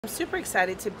I'm super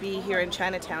excited to be here in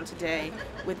Chinatown today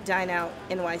with Dine Out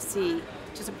NYC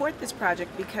to support this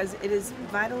project because it is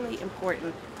vitally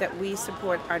important that we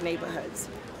support our neighborhoods.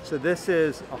 So this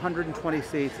is 120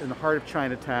 seats in the heart of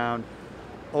Chinatown,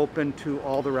 open to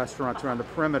all the restaurants around the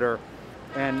perimeter.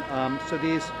 And so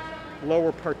these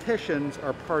lower partitions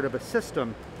are part of a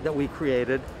system that we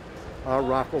created,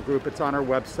 Rockwell Group. It's on our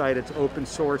website, it's open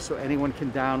source, so anyone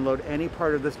can download any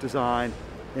part of this design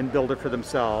and build it for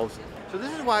themselves. So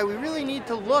this is why we really need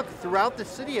to look throughout the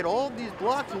city at all of these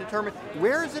blocks and determine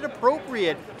where is it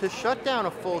appropriate to shut down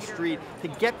a full street to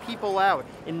get people out.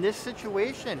 In this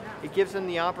situation, it gives them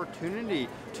the opportunity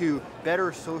to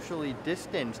better socially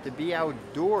distance, to be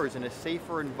outdoors in a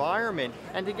safer environment,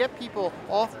 and to get people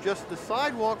off just the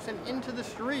sidewalks and into the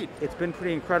street. It's been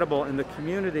pretty incredible, and the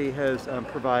community has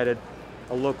provided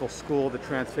a local school, the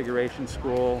Transfiguration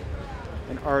School,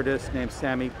 an artist named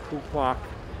Sammy Kukwak,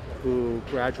 who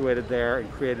graduated there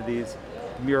and created these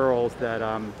murals that,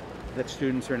 that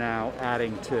students are now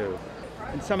adding to.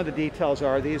 And some of the details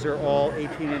are, these are all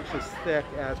 18 inches thick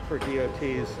as per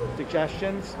DOT's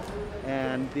suggestions,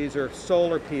 and these are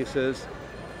solar pieces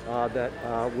that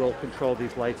will control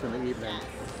these lights in the evening.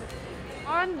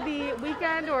 On the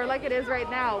weekend, or like it is right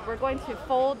now, we're going to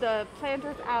fold the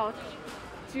planters out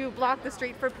to block the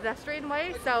street for pedestrian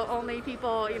way, so only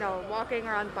people, walking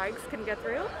or on bikes can get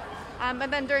through. And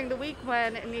then during the week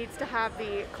when it needs to have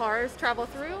the cars travel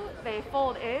through, they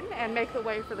fold in and make the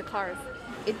way for the cars.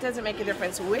 It doesn't make a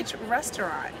difference which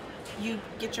restaurant you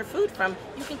get your food from,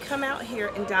 you can come out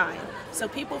here and dine. So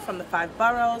people from the 5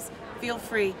 boroughs, feel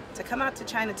free to come out to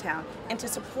Chinatown and to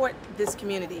support this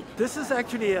community. This is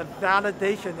actually a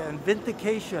validation and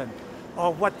vindication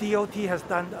of what DOT has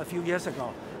done a few years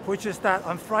ago, which is that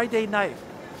on Friday night,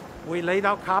 we laid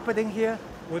out carpeting here,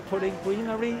 we put in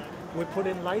greenery, we put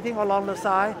in lighting along the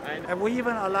side, and we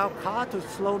even allow cars to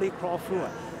slowly crawl through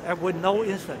it, and with no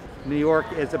incident. New York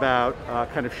is about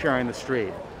kind of sharing the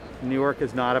street. New York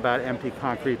is not about empty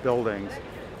concrete buildings.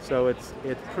 So it's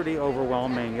pretty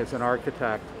overwhelming as an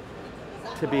architect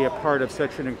to be a part of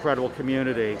such an incredible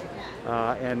community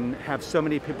and have so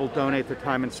many people donate their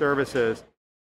time and services.